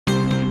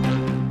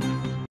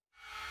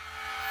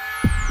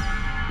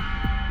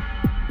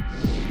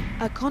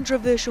A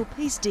controversial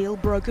peace deal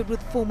brokered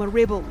with former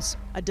rebels,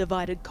 a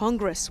divided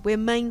Congress where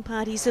main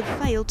parties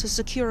have failed to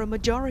secure a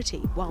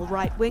majority while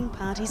right-wing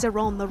parties are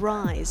on the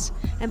rise,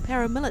 and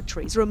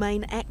paramilitaries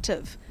remain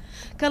active.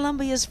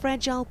 Colombia's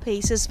fragile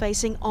peace is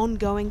facing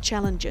ongoing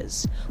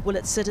challenges. Will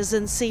its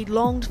citizens see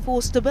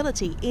longed-for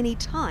stability any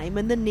time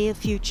in the near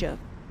future?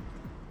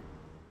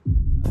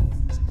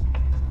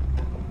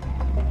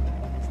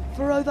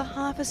 For over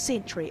half a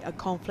century, a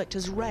conflict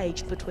has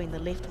raged between the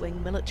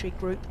left-wing military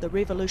group, the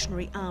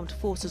Revolutionary Armed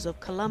Forces of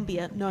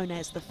Colombia, known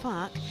as the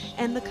FARC,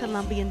 and the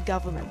Colombian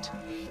government.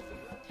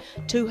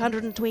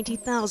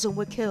 220,000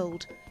 were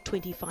killed,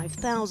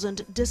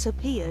 25,000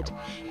 disappeared,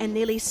 and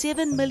nearly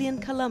 7 million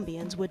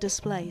Colombians were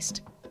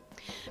displaced.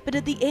 But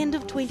at the end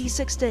of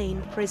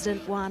 2016,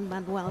 President Juan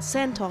Manuel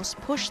Santos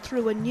pushed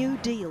through a new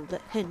deal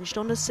that hinged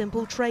on a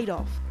simple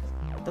trade-off.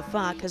 The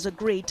FARC has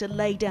agreed to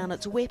lay down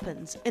its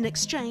weapons in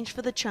exchange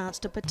for the chance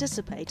to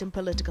participate in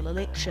political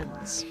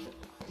elections.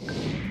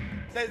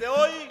 Desde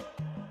hoy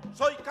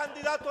soy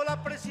candidato a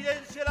la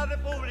presidencia de la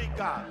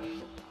República,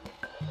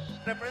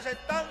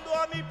 representando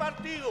a mi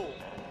partido,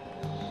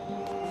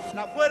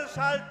 la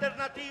Fuerza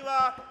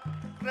Alternativa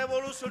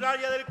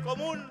Revolucionaria del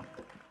Común,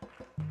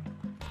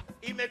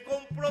 y me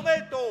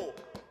comprometo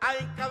a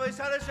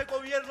encabezar ese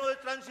gobierno de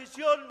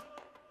transición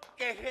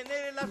que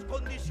genere las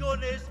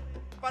condiciones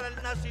para el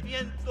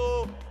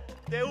nacimiento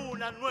de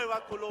una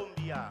nueva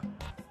Colombia.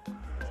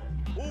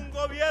 Un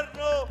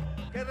gobierno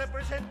que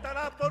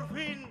representará por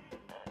fin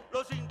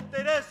los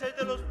intereses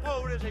de los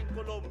pobres en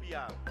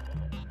Colombia.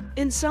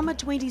 In summer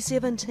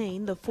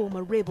 2017, the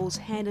former rebels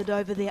handed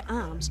over their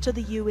arms to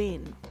the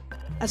UN.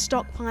 A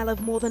stockpile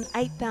of more than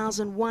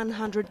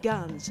 8,100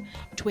 guns,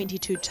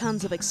 22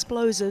 tons of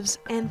explosives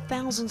and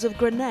thousands of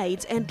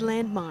grenades and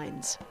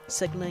landmines,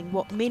 signalling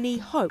what many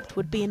hoped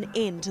would be an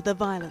end to the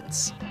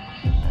violence.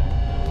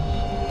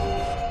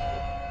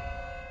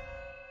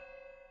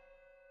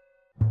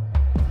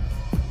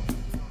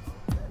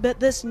 But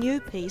this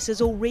new peace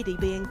is already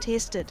being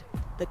tested.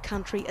 The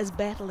country is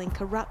battling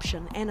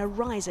corruption and a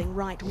rising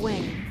right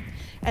wing.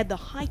 At the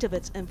height of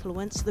its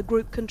influence, the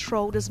group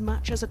controlled as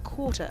much as a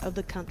quarter of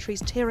the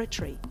country's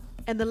territory.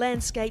 And the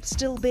landscape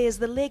still bears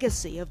the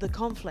legacy of the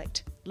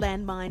conflict.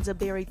 Landmines are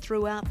buried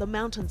throughout the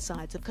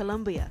mountainsides of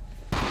Colombia,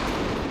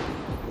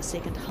 the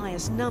second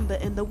highest number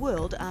in the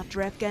world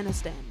after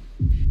Afghanistan.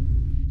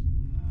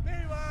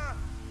 ¡Viva!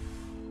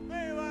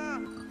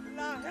 ¡Viva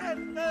la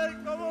gente del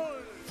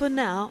común! For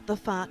now, the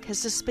FARC has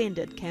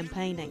suspended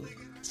campaigning,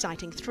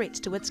 citing threats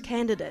to its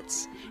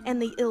candidates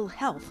and the ill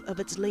health of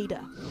its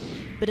leader.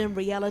 But in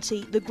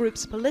reality, the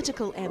group's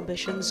political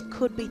ambitions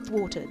could be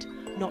thwarted,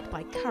 not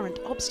by current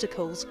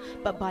obstacles,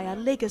 but by a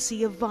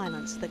legacy of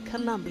violence that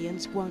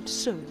Colombians won't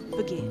soon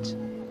forget.